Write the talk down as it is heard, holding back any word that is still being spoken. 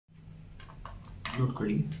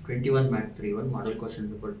ನೋಡ್ಕೊಳ್ಳಿ 21MAT31 model question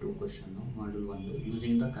paper 2 question model 1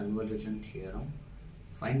 using the convolution theorem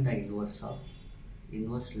find the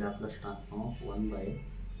inverse Laplace transform of 1 by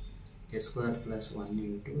a square plus 1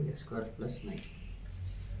 into a square plus 9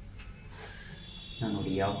 ನಾನು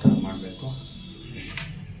ನೋಡಿ ಯಾವ ಥರ ಮಾಡಬೇಕು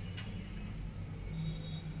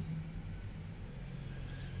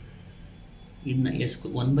ಇನ್ನು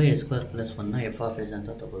 1 by a square plus 1 f of s ಅಂತ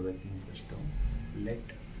ತಗೋಬೇಕು ನೀವು first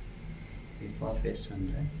let f of s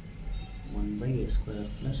ಅಂದರೆ 1 by a square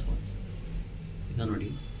plus 1 ಈಗ ನೋಡಿ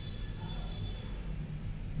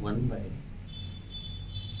 1 by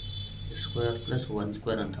a square plus 1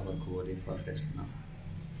 square ಅಂತ ಬರ್ಕೋಬೋದು f of s ನ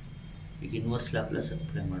ಈಗ ಇನ್ವರ್ಸ್ ಲ್ಯಾಪ್ಲಾಸ್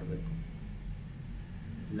ಅಪ್ಲೈ ಮಾಡಬೇಕು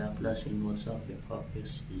Laplace inverse of f of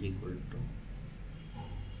s is equal to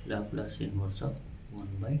Laplace inverse of 1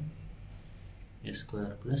 by a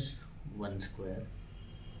square plus 1 square.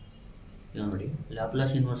 ಈಗ ನೋಡಿ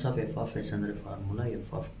Laplace inverse of f of s ಅಂದರೆ formula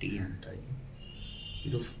f of t ಅಂತ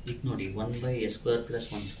ಇದು ನೋಡಿ 1 by a square plus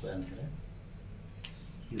 1 square ಅಂದರೆ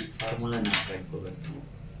ಈ formula ನಾವು ಇಟ್ಕೋಬೇಕು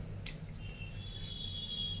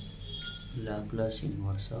Laplace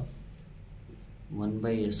inverse of 1 by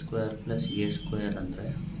a square plus a square ಅಂದರೆ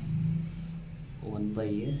 1 by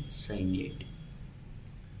a sin 8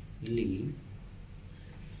 ಇಲ್ಲಿ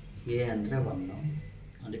a ಅಂದರೆ 1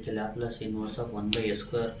 ಅದಕ್ಕೆ Laplace inverse of 1 by a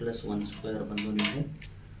square plus 1 square ಬಂದು ನಿಮಗೆ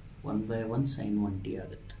 1 by 1 sin 1t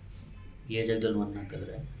ಆಗುತ್ತೆ a ಜಾಗದಲ್ಲಿ 1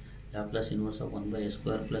 ಹಾಕಿದ್ರೆ Laplace inverse of 1 by a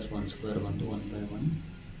square plus 1 square ಬಂದು 1 by 1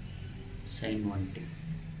 sin 1t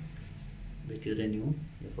ಬೇಕಿದ್ರೆ ನೀವು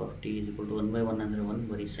f of t is equal to 1 by 1 ಅಂದರೆ 1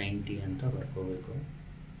 ಬರೀ sin t ಅಂತ ಬರ್ಕೋಬೇಕು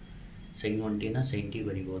sin 1t ನ sin t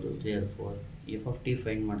ಬರಿಬೋದು therefore f of t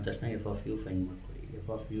find ಮಾಡಿದ ತಕ್ಷಣ f of u ಫೈಂಡ್ ಮಾಡ್ಕೊಳ್ಳಿ f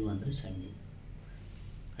of u ಅಂದರೆ sin u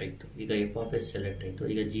ಆಯಿತು ಈಗ f of s ಸೆಲೆಕ್ಟ್ ಆಯಿತು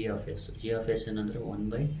ಈಗ g of s ಏನಂದರೆ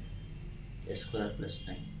 1 by a square plus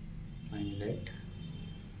 9 and let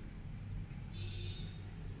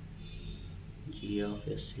g of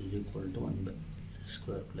s is equal to 1 by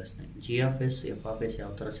square plus 9 g of s f of s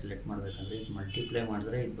ಯಾವ ಥರ select ಮಾಡಬೇಕಂದ್ರೆ ಇದು multiply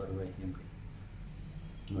ಮಾಡಿದ್ರೆ ಇದು ಬರಬೇಕು ನಿಮಗೆ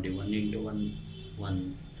ನೋಡಿ 1 into 1 1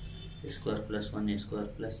 a square plus 1 a square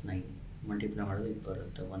plus 9 multiply ಮಾಡಿದ್ರೆ ಇದು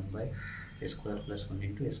ಬರುತ್ತೆ 1 by a square plus 1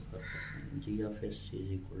 into a square plus 9 g of s is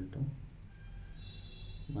equal to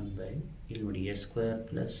 1 by ಇಲ್ಲಿ ನೋಡಿ a square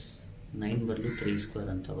plus 9 ಬದಲು 3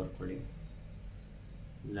 square ಅಂತ ಬರ್ಕೊಳ್ಳಿ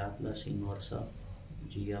Laplace inverse of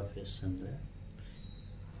g of s ಅಂದರೆ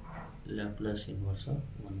Laplace inverse of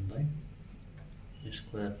 1 by a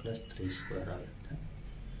square plus 3 square ಆಗುತ್ತೆ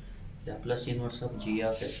Laplace inverse of g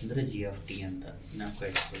of s ಅಂದರೆ g of t ಅಂತ ಜ್ಞಾಪಕ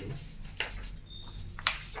ಇಟ್ಕೊಳ್ಳಿ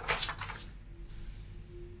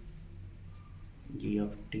g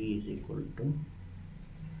of t is equal to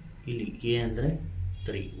ಇಲ್ಲಿ a ಅಂದರೆ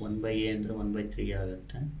 3 1 by a ಅಂದರೆ 1 by 3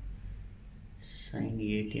 ಆಗುತ್ತೆ sin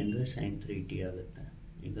 8 ಅಂದರೆ sin 3t ಆಗುತ್ತೆ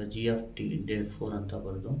ಈಗ g of t therefore ಅಂತ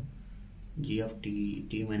ಬರೆದು g of t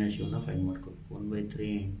minus u ನ ಫೈಂಡ್ ಮಾಡ್ಕೋಬೇಕು 1 by 3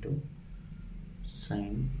 into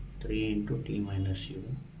sin 3 into t minus u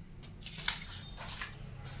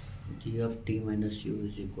g of t minus u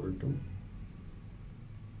is equal to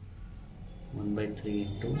 1 by 3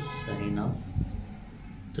 into sin of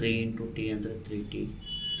 3 into t ಅಂದರೆ 3t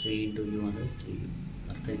 3 into u ಅಂದರೆ 3u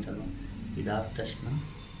ಅರ್ಥ ಆಯ್ತಲ್ವ ಇದಾದ ತಕ್ಷಣ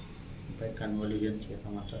by convolution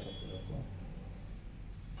theorem ಅಂತ ತಗೋಬೇಕು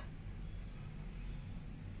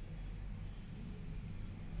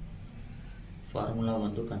formula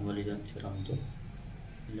ಒಂದು convolution ಥಿಯರಮ್ದು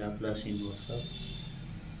Laplace inverse of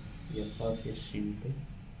f of s into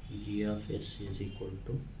g of s is equal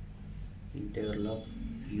to integral of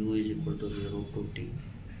u is equal to 0 to t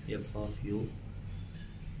f of u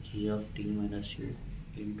g of t minus u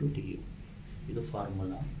into du ಇದು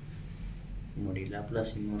formula ನೋಡಿ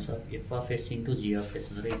Laplace inverse of f of s into g of s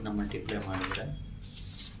ಅಂದರೆ ಇದನ್ನ multiply ಮಾಡಿದರೆ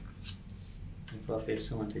f of s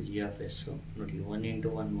ಮತ್ತು g of s ನೋಡಿ 1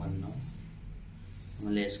 into 1 1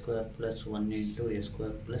 ಆಮೇಲೆ a square plus 1 into a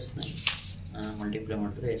square plus 9 multiply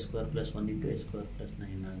ಮಾಡಿದ್ರೆ a square plus 1 into a square plus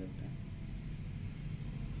 9 ಆಗುತ್ತೆ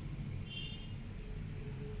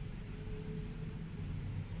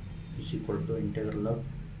is equal to integral of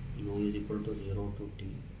u is equal to 0 to t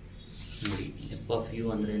ನೋಡಿ f of u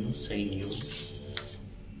ಅಂದ್ರೇನು sin u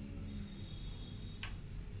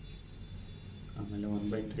ಆಮೇಲೆ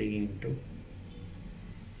 1 by 3 into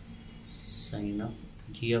sin of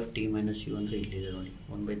g of t minus u ಅಂದರೆ ಇಲ್ಲಿದೆ ನೋಡಿ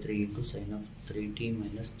 1 by 3 into sin of 3t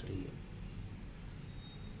minus 3u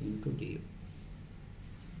into du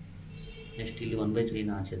next ಇಲ್ಲಿ 1 by 3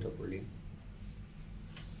 ನ ಆಚೆ ತಗೊಳ್ಳಿ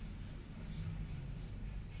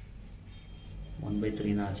 1 by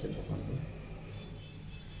 3 ನ ಆಚೆ ತಗೊಂಡು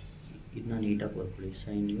ಇದನ್ನ ನೀಟಾಗಿ ಬರ್ಕೊಳ್ಳಿ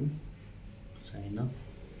sin u sin of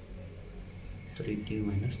 3t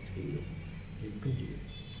minus 3u into D.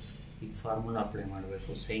 ಈಗ ಫಾರ್ಮುಲಾ ಅಪ್ಲೈ ಮಾಡಬೇಕು,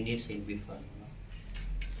 sine A sign B formula.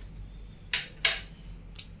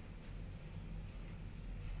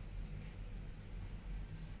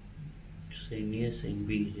 sin A sin B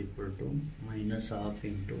is equal to minus half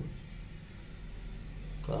into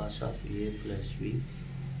cos of A plus B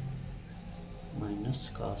minus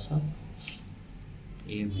cos of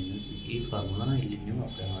A minus B. ಈ ಫಾರ್ಮುಲಾನ ಇಲ್ಲಿ ನೀವು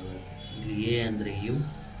apply ಮಾಡಬೇಕು. ಇಲ್ಲಿ A ಅಂದರೆ U,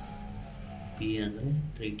 P ಅಂದರೆ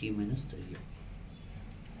 3t minus 3u.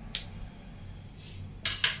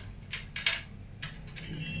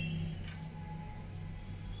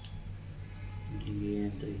 ಇಲ್ಲಿ A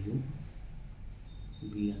ಅಂದರೆ U,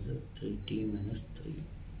 B ಅಂದರೆ 3t minus 3u.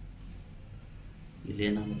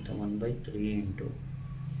 ಇಲ್ಲೇನಾಗುತ್ತೆ 1/3 into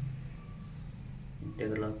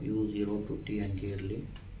integral of u 0 to t ಹಂಗೆ ಇರಲಿ.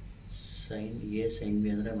 ಸೈನ್ ಎ ಸೈನ್ ಬಿ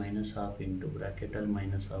ಅಂದರೆ minus half into ಬ್ರ್ಯಾಕೆಟಲ್ಲಿ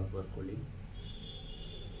minus half ಬರ್ಕೊಳ್ಳಿ.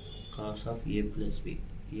 ಕಾಸ್ of A plus B.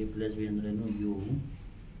 A plus B ಅಂದ್ರೇನು you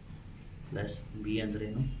plus B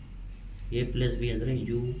ಅಂದ್ರೇನು A plus B ಅಂದರೆ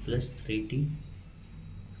you plus 3t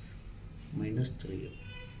minus 3u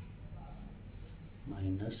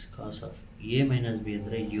minus cos of A minus B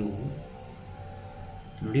ಅಂದರೆ you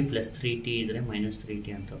ನೋಡಿ plus 3t ಇದ್ದರೆ minus 3t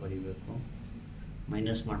ಅಂತ ಬರೀಬೇಕು.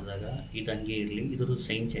 Minus ಮಾಡಿದಾಗ ಇದು ಹಂಗೆ ಇರಲಿ, ಇದ್ರ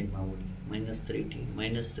ಸೈನ್ ಚೇಂಜ್ ಮಾಡ್ಬಿಡಿ. ಮೈನಸ್ 3t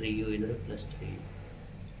ಮೈನಸ್ 3u ಇದ್ದರೆ ಪ್ಲಸ್ 3u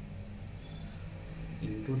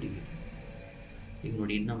ಇಂಟು ಡಿ. ಈಗ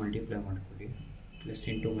ನೋಡಿ ಇದನ್ನ ಮಲ್ಟಿಪ್ಲೈ ಮಾಡ್ಕೊಳ್ಳಿ. Plus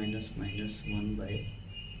into minus minus 1/3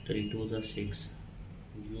 2 6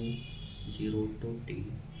 u 0 to t.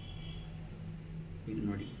 ಇಲ್ಲಿ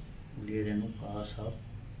ನೋಡಿ ಉಳಿಯೋದೇನು ಕಾಸ್ ಆಫ್,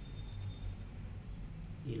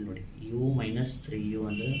 ಇಲ್ಲಿ ನೋಡಿ u ಮೈನಸ್ 3u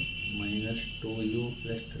ಅಂದರೆ minus 2u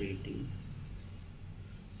plus 3t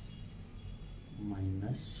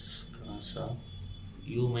minus cos of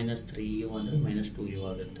u minus 3u ಅಂದರೆ ಮೈನಸ್ 2u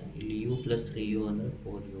ಆಗುತ್ತೆ. ಇಲ್ಲಿ u ಪ್ಲಸ್ 3u ಅಂದರೆ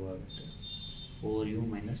 4u ಆಗುತ್ತೆ. 4u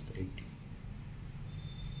minus 3t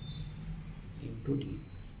into D.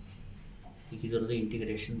 ಈಗ ಇದರದ್ದು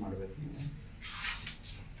ಇಂಟಿಗ್ರೇಷನ್ ಮಾಡಬೇಕು ನೀವು.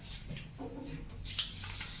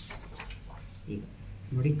 ಈಗ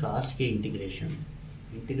ನೋಡಿ ಕಾಸ್ಗೆ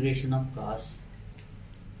ಇಂಟಿಗ್ರೇಷನ್ ಆಫ್ ಕಾಸ್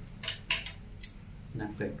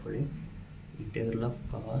ನಾಲ್ಕು ಇಟ್ಕೊಳ್ಳಿ. Integral of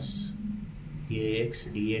cos A X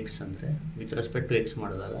D X ಅಂದರೆ ವಿತ್ ರೆಸ್ಪೆಕ್ಟ್ ಟು ಎಕ್ಸ್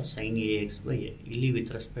ಮಾಡಿದಾಗ sine A X by A. ಇಲ್ಲಿ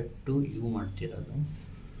ವಿತ್ ರೆಸ್ಪೆಕ್ಟ್ ಟು ಯು ಮಾಡ್ತಿರೋದು,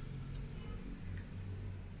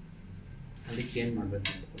 ಅದಕ್ಕೆ ಏನು ಮಾಡಬೇಕು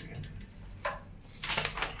ಅಂದ್ಕೊಳ್ಳಿ.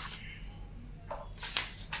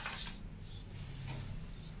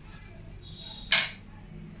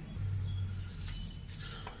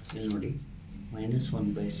 ಇಲ್ಲಿ ನೋಡಿ minus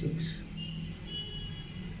 1/6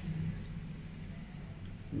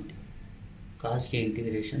 ಕಾಸ್ಗೆ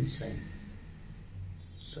integration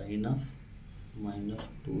sign of minus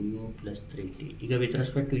 2u plus 3t. ಈಗ ವಿತ್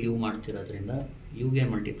ರೆಸ್ಪೆಕ್ಟ್ ಟು ಯು ಮಾಡ್ತಿರೋದ್ರಿಂದ ಯುಗೆ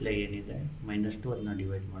ಮಲ್ಟಿಪ್ಲೈ ಏನಿದೆ ಮೈನಸ್ 2 ಅದನ್ನ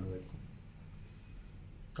ಡಿವೈಡ್ ಮಾಡಬೇಕು.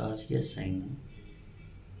 ಕಾಸ್ಗೆ ಸೈನ್,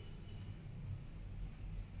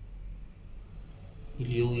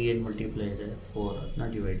 ಇಲ್ಲಿ ಯು ಏನು ಮಲ್ಟಿಪ್ಲೈ ಇದೆ 4 ಅದನ್ನ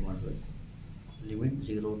ಡಿವೈಡ್ ಮಾಡಬೇಕು. Limit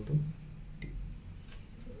 0 to t.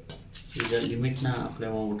 ಈಗ ಲಿಮಿಟ್ನ ಅಪ್ಲೈ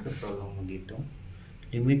ಮಾಡಿಬಿಟ್ರೆ ಪ್ರಾಬ್ಲಮ್ ಮುಗೀತು.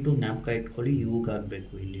 ಲಿಮಿಟು ಜ್ಞಾಪಕ ಇಟ್ಕೊಳ್ಳಿ, ಯುಗೆ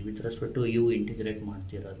ಆಗಬೇಕು. ಇಲ್ಲಿ with respect to you integrate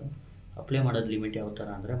ಮಾಡ್ತಿರೋದು. ಅಪ್ಲೈ ಮಾಡೋದು ಲಿಮಿಟ್ ಯಾವ ಥರ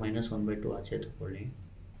ಅಂದರೆ ಮೈನಸ್ 1/2 ಆಚೆ ತಗೊಳ್ಳಿ.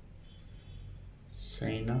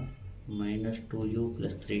 Sign of minus 2u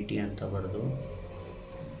plus 3t ಅಂತ ಬರೆದು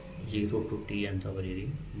 0 to t ಅಂತ ಬರೀರಿ.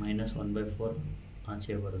 ಮೈನಸ್ 1/4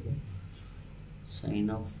 ಆಚೆ ಬರೆದು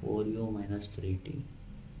sign of 4u minus 3t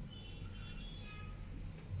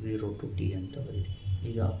 0 to t ಅಂತ ಬರೀರಿ.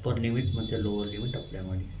 ಈಗ ಅಪ್ಪರ್ ಲಿಮಿಟ್ ಮತ್ತು ಲೋವರ್ ಲಿಮಿಟ್ ಅಪ್ಲೈ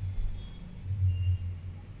ಮಾಡಿ.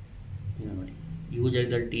 ಈಗ ನೋಡಿ ಯು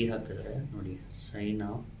ಜಾಗದಲ್ಲಿ ಟಿ ಹಾಕಿದ್ರೆ ನೋಡಿ sign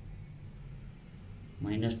of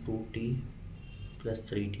minus 2t plus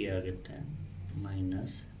 3t ಆಗುತ್ತೆ.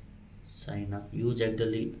 ಮೈನಸ್ ಸೈನ್ ಆಫ್ ಯು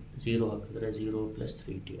ಜಾಗದಲ್ಲಿ 0 ಹಾಕಿದ್ರೆ 0 ಪ್ಲಸ್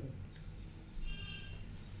 3t ಆಗುತ್ತೆ.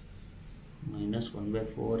 Minus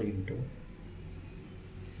 1/4 into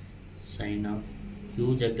sine of you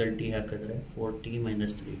ಜಾಗದಲ್ಲಿ ಟಿ ಹಾಕಿದ್ರೆ 4t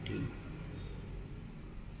minus 3t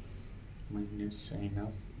minus sine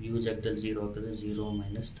of you ಜಾಗದಲ್ಲಿ 0 ಹಾಕಿದ್ರೆ 0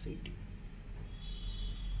 minus 3t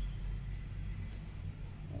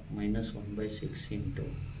minus 1/6 into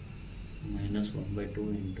minus 1/2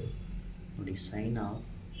 into ನೋಡಿ sign of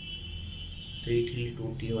 3t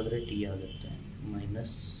 2t ಹೋದರೆ ಟಿ ಆಗುತ್ತೆ.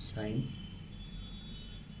 Minus sine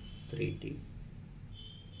 3t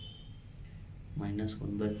minus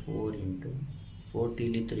 1/4 into 4t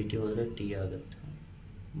 3t ಹೋದರೆ T ಆಗುತ್ತೆ.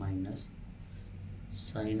 Minus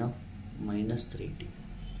sine of minus 3t.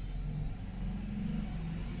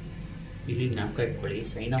 ಇಲ್ಲಿ ಜ್ಞಾಪಕ ಇಟ್ಕೊಳ್ಳಿ,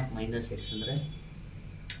 ಸೈನ್ ಆಫ್ ಮೈನಸ್ ಎಕ್ಸ್ ಅಂದರೆ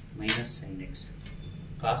minus sine x,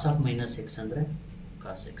 cos of minus X ಅಂದರೆ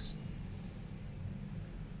ಕಾಸ್ ಎಕ್ಸ್.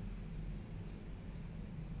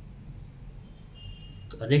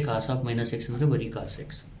 ಅದೇ ಕಾಸ್ ಆಫ್ ಮೈನಸ್ ಎಕ್ಸ್ ಅಂದರೆ ಬರೀ ಕಾಸ್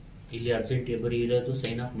ಎಕ್ಸ್. ಇಲ್ಲಿ ಅರ್ಜೆಂಟ್ ಬರೀ ಇರೋದು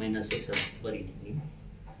ಸೈನ್ ಆಫ್ ಮೈನಸ್ ಎಕ್ಸ್ ಅಂತ ಬರೀತೀನಿ.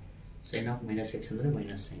 ಸೈನ್ ಆಫ್ ಮೈನಸ್ ಎಕ್ಸ್ ಅಂದರೆ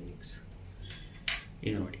ಮೈನಸ್ ಸೈನ್ ಎಕ್ಸ್.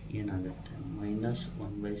 ಈಗ ನೋಡಿ ಏನಾಗುತ್ತೆ,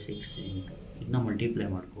 -1/6 ಇಂಟು ಇದನ್ನ multiply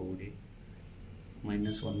ಮಾಡ್ಕೋಬಿಡಿ,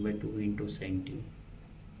 -1/2 into sine T,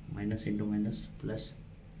 minus into minus plus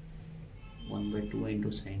 1/2 into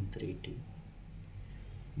sine 3t,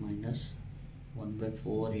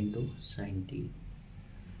 -1/4 into sine T.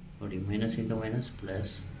 ನೋಡಿ minus into minus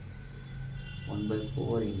plus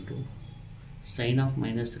 1/4 into sine of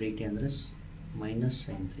minus 3t ಅಂದರೆ minus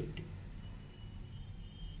sine 3t.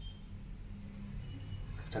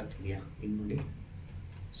 ಅರ್ಥ ಆಗ್ತಿದೆಯಾ? ಈಗ ನೋಡಿ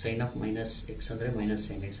ಸೈನ್ ಆಫ್ ಮೈನಸ್ ಎಕ್ಸ್ ಅಂದರೆ minus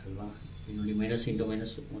sine x ಅಲ್ವಾ. ಈಗ ನೋಡಿ minus into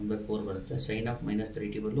minus 1/4 ಬರುತ್ತೆ, ಸೈನ್ ಆಫ್ ಮೈನಸ್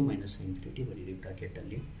 3t ಬದಲು ಮೈನಸ್ ಸೈನ್ 3t ಬರೀರಿ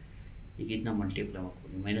ಬ್ರಾಕೆಟಲ್ಲಿ. ಈಗ ಇದನ್ನ ಮಲ್ಟಿಪ್ಲೈ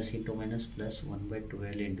ಮಾಡ್ಕೊಳ್ಳಿ, minus into minus plus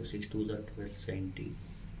 1/12 into 6 2s are 12 sign T,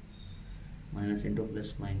 minus into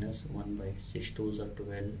plus minus 1/6 2s are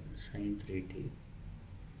 12 sign 3t,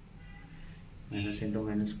 minus into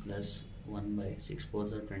minus plus 1/6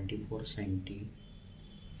 4s are 24 sign T,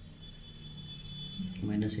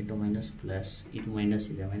 minus into minus plus ಇದು minus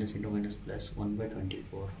ಇದೆ, minus into minus plus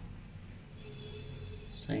 1/24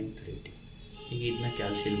 sign 3t. ಈಗ ಇದನ್ನ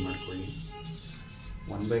ಕ್ಯಾಲ್ಸಿಲ್ ಮಾಡ್ಕೊಳ್ಳಿ,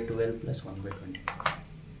 1/12 plus 1/24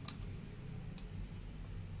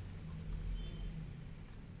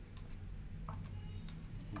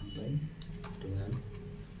 1/12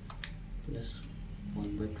 plus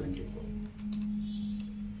 1/24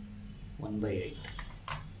 1/8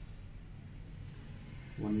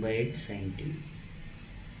 1/8 sign T.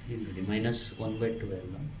 ಇದು ನೋಡಿ minus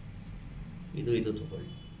 1/12 ಇದು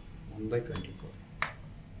ತಗೊಳ್ಳಿ, 1/24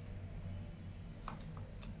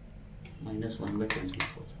 minus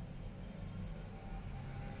 1/24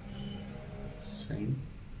 sign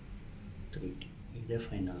 3t. ಇದೇ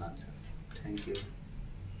ಫೈನಲ್ ಆನ್ಸರ್. Thank you.